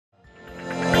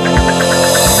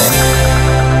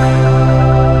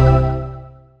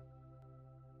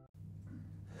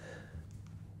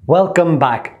Welcome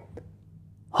back.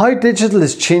 How digital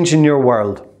is changing your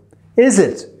world? Is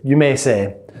it, you may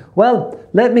say? Well,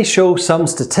 let me show some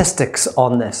statistics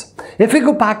on this. If we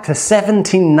go back to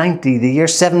 1790, the year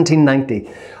 1790,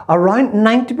 around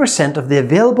 90% of the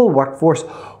available workforce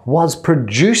was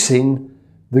producing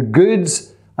the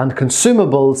goods and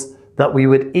consumables that we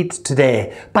would eat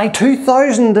today. By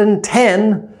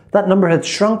 2010, that number had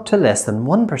shrunk to less than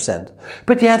 1%.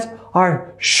 But yet,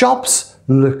 our shops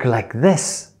look like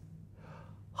this.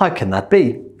 How can that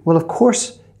be? Well, of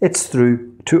course, it's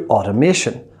through to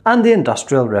automation and the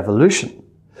Industrial Revolution.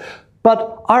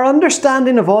 But our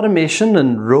understanding of automation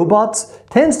and robots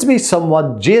tends to be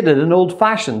somewhat jaded and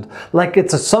old-fashioned, like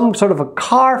it's some sort of a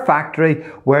car factory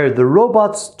where the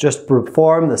robots just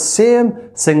perform the same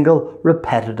single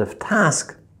repetitive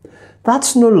task.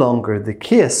 That's no longer the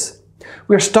case.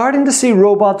 We're starting to see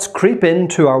robots creep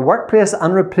into our workplace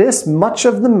and replace much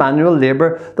of the manual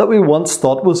labour that we once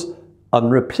thought was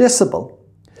unreplaceable.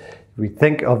 We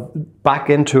think of back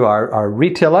into our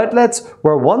retail outlets,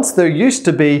 where once there used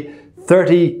to be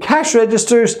 30 cash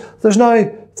registers, there's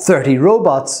now 30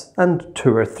 robots and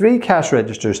 2 or 3 cash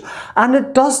registers. And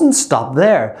it doesn't stop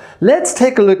there. Let's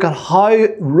take a look at how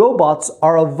robots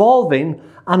are evolving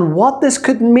and what this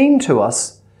could mean to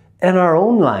us in our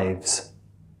own lives.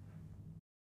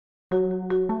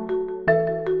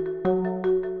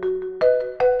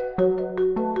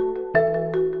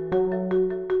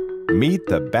 Meet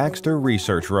the Baxter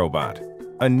Research Robot,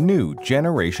 a new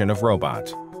generation of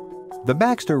robots. The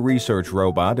Baxter Research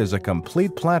Robot is a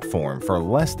complete platform for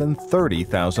less than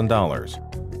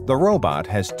 $30,000. The robot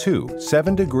has 2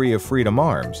 7-degree of freedom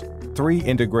arms, 3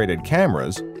 integrated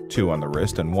cameras, 2 on the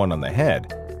wrist and 1 on the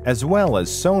head, as well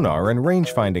as sonar and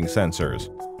range-finding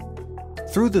sensors.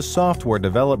 Through the Software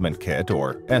Development Kit,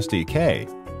 or SDK,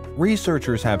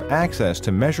 researchers have access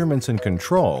to measurements and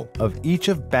control of each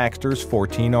of Baxter's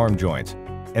 14 arm joints,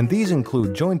 and these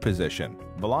include joint position,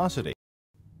 velocity.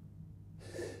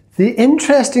 The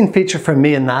interesting feature for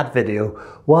me in that video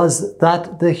was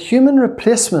that the human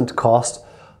replacement cost,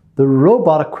 the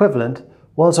robot equivalent,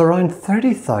 was around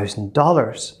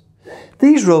 $30,000.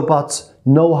 These robots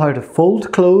know how to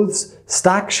fold clothes,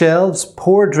 stack shelves,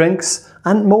 pour drinks,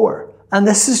 and more. And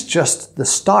this is just the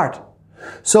start.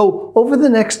 So over the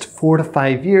next 4 to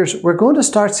 5 years, we're going to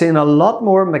start seeing a lot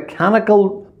more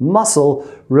mechanical muscle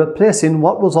replacing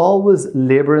what was always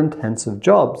labour-intensive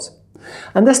jobs.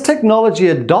 And this technology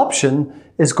adoption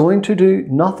is going to do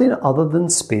nothing other than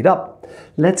speed up.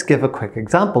 Let's give a quick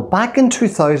example. Back in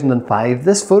 2005,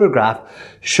 this photograph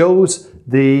shows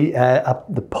the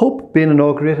Pope being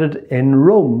inaugurated in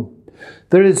Rome.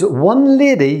 There is one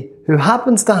lady who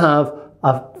happens to have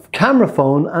a camera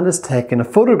phone and is taking a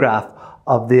photograph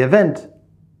of the event.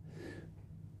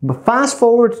 But fast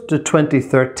forward to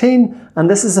 2013, and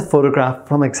this is a photograph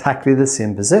from exactly the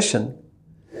same position.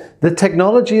 The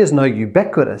technology is now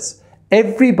ubiquitous.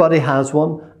 Everybody has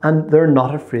one and they're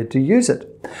not afraid to use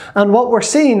it. And what we're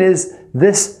seeing is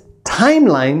this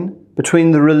timeline between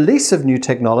the release of new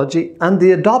technology and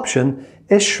the adoption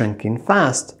is shrinking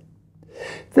fast.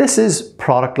 This is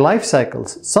product life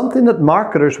cycles, something that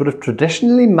marketers would have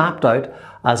traditionally mapped out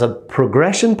as a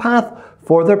progression path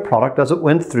for their product as it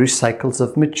went through cycles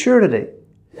of maturity.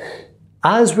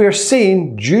 As we're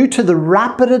seeing, due to the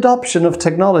rapid adoption of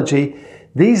technology,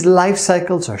 these life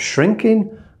cycles are shrinking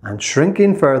and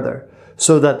shrinking further,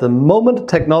 so that the moment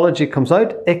technology comes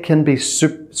out, it can be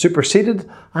superseded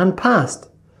and passed.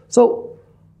 So,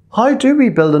 how do we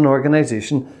build an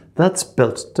organization that's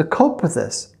built to cope with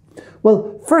this?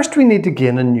 Well, first we need to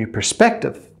gain a new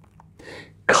perspective.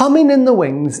 Coming in the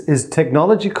wings is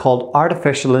technology called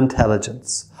artificial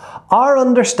intelligence. Our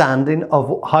understanding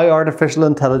of how artificial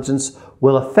intelligence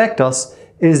will affect us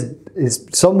is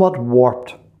somewhat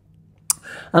warped.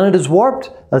 And it is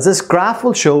warped, as this graph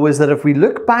will show, is that if we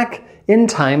look back in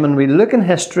time and we look in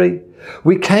history,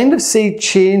 we kind of see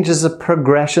change as a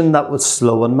progression that was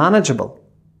slow and manageable.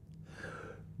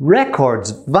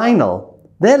 Records, vinyl,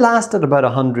 they lasted about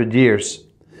 100 years.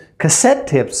 Cassette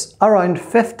tapes, around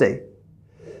 50.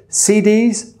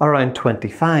 CDs, around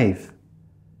 25.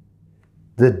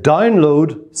 The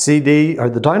download CD, or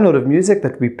the download of music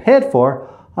that we paid for,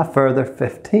 a further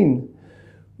 15.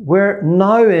 We're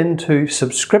now into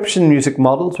subscription music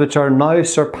models, which are now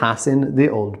surpassing the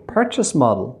old purchase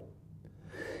model.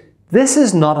 This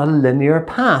is not a linear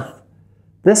path.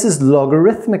 This is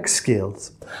logarithmic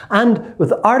scales. And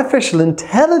with artificial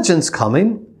intelligence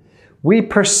coming, we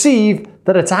perceive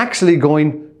that it's actually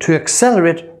going to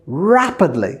accelerate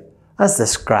rapidly, as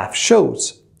this graph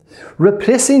shows,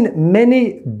 replacing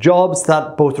many jobs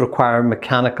that both require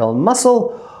mechanical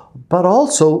muscle, but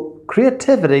also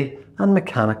creativity and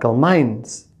mechanical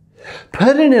minds.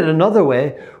 Putting it another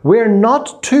way, we're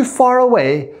not too far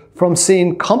away from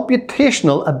seeing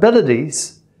computational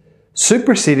abilities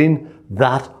superseding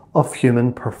that of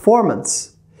human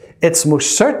performance. It's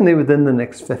most certainly within the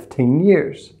next 15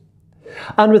 years.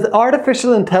 And with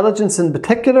artificial intelligence in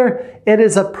particular, it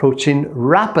is approaching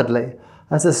rapidly,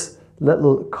 as this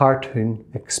little cartoon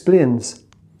explains.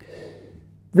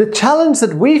 The challenge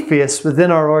that we face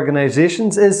within our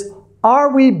organizations is,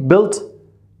 are we built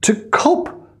to cope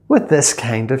with this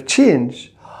kind of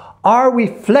change? Are we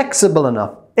flexible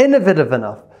enough, innovative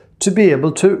enough to be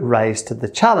able to rise to the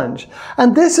challenge?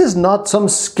 And this is not some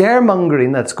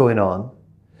scaremongering that's going on.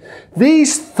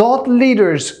 These thought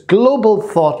leaders, global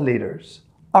thought leaders,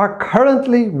 are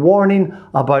currently warning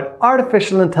about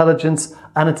artificial intelligence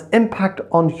and its impact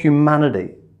on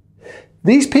humanity.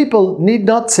 These people need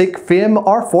not seek fame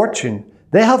or fortune.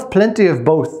 They have plenty of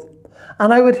both.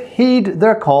 And I would heed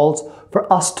their calls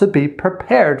for us to be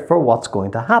prepared for what's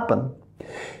going to happen.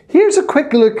 Here's a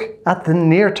quick look at the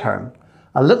near term.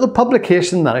 A little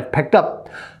publication that I've picked up.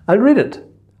 I'll read it.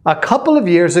 A couple of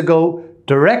years ago,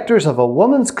 directors of a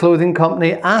women's clothing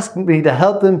company asked me to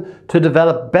help them to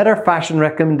develop better fashion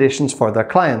recommendations for their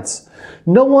clients.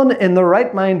 No one in their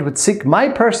right mind would seek my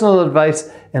personal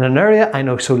advice in an area I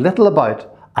know so little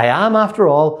about. I am, after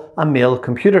all, a male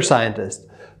computer scientist.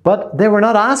 But they were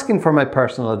not asking for my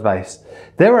personal advice.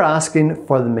 They were asking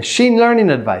for the machine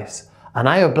learning advice. And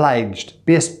I obliged,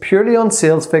 based purely on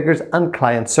sales figures and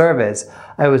client surveys.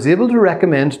 I was able to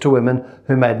recommend to women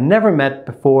whom I'd never met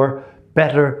before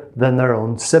better than their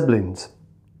own siblings.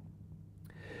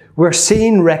 We're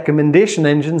seeing recommendation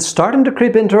engines starting to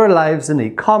creep into our lives in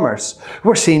e-commerce.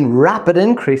 We're seeing rapid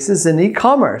increases in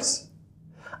e-commerce.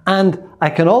 And I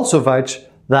can also vouch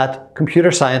that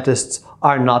computer scientists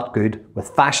are not good with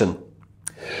fashion.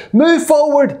 Move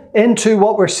forward into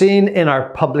what we're seeing in our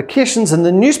publications and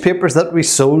the newspapers that we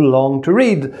so long to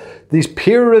read, these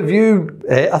peer review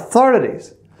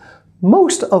authorities.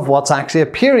 Most of what's actually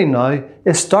appearing now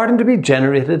is starting to be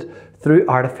generated through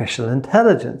artificial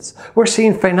intelligence. We're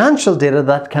seeing financial data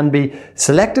that can be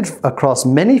selected across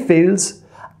many fields,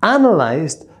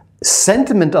 analysed,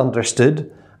 sentiment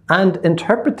understood, and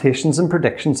interpretations and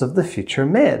predictions of the future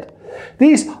made.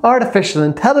 These artificial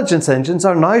intelligence engines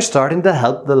are now starting to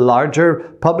help the larger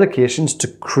publications to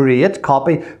create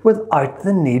copy without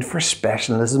the need for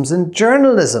specialisms in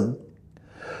journalism.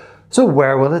 So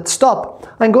where will it stop?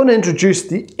 I'm going to introduce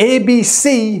the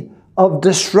ABC of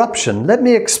disruption. Let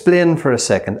me explain for a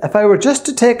second. If I were just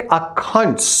to take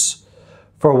accounts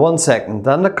for 1 second,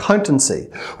 and accountancy,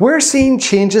 we're seeing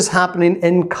changes happening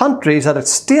in countries at a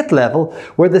state level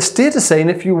where the state is saying,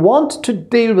 if you want to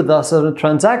deal with us on a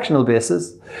transactional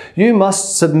basis, you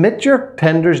must submit your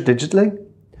tenders digitally,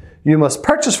 you must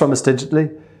purchase from us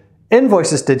digitally,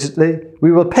 invoice us digitally,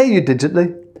 we will pay you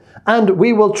digitally, and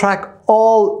we will track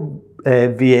all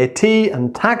VAT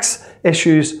and tax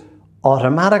issues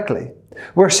automatically.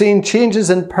 We're seeing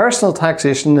changes in personal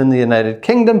taxation in the United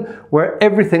Kingdom where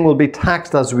everything will be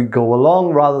taxed as we go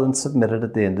along rather than submitted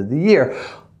at the end of the year.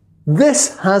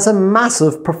 This has a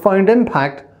massive, profound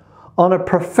impact on a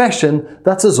profession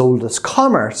that's as old as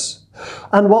commerce.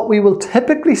 And what we will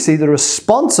typically see, the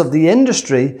response of the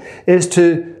industry, is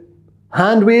to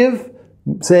hand wave,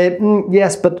 say,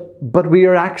 yes, but we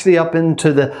are actually up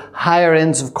into the higher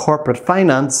ends of corporate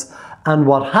finance. And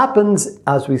what happens,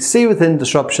 as we see within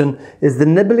disruption, is the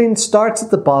nibbling starts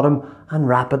at the bottom and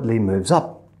rapidly moves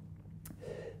up.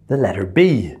 The letter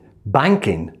B,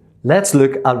 banking. Let's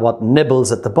look at what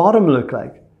nibbles at the bottom look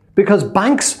like. Because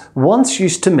banks once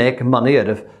used to make money out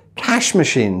of cash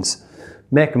machines,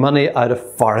 make money out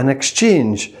of foreign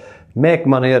exchange, make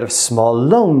money out of small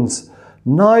loans.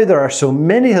 Now there are so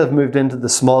many who have moved into the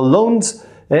small loans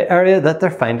area that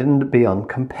they're finding to be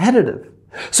uncompetitive.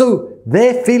 So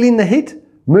they, feeling the heat,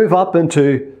 move up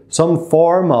into some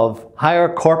form of higher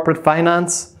corporate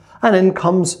finance, and in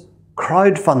comes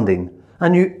crowdfunding, a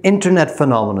new internet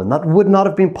phenomenon that would not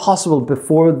have been possible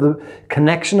before the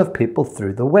connection of people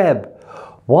through the web.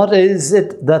 What is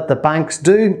it that the banks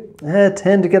do?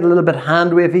 Tend to get a little bit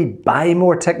hand-wavy, buy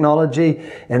more technology,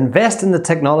 invest in the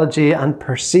technology, and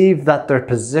perceive that their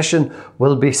position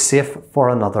will be safe for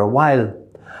another while.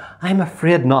 I'm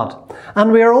afraid not.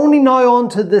 And we are only now on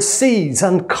to the C's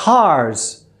and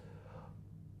cars.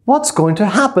 What's going to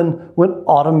happen when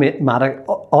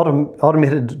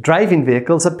automated driving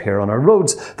vehicles appear on our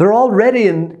roads? They're already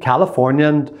in California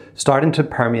and starting to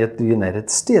permeate the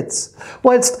United States.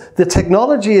 Whilst the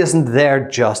technology isn't there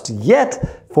just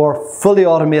yet for fully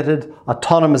automated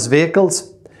autonomous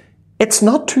vehicles, it's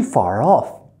not too far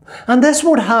off. And this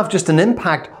won't have just an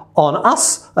impact on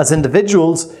us as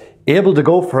individuals, able to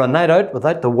go for a night out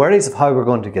without the worries of how we're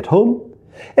going to get home.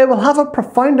 It will have a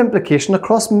profound implication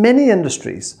across many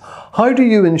industries. How do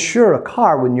you insure a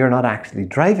car when you're not actually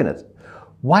driving it?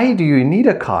 Why do you need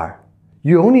a car?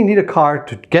 You only need a car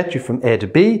to get you from A to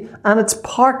B, and it's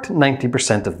parked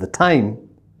 90% of the time.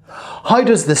 How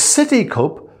does the city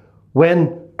cope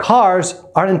when cars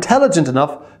are intelligent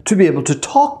enough to be able to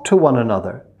talk to one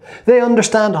another? They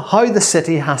understand how the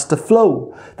city has to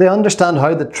flow. They understand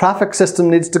how the traffic system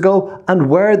needs to go and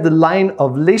where the line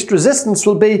of least resistance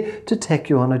will be to take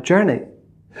you on a journey.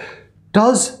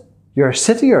 Does your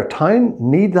city or town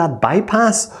need that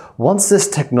bypass once this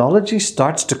technology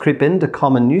starts to creep into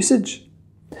common usage?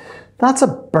 That's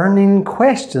a burning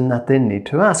question that they need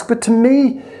to ask. But to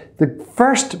me, the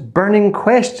first burning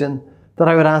question that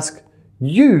I would ask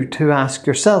you to ask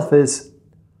yourself is,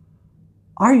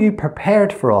 are you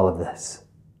prepared for all of this?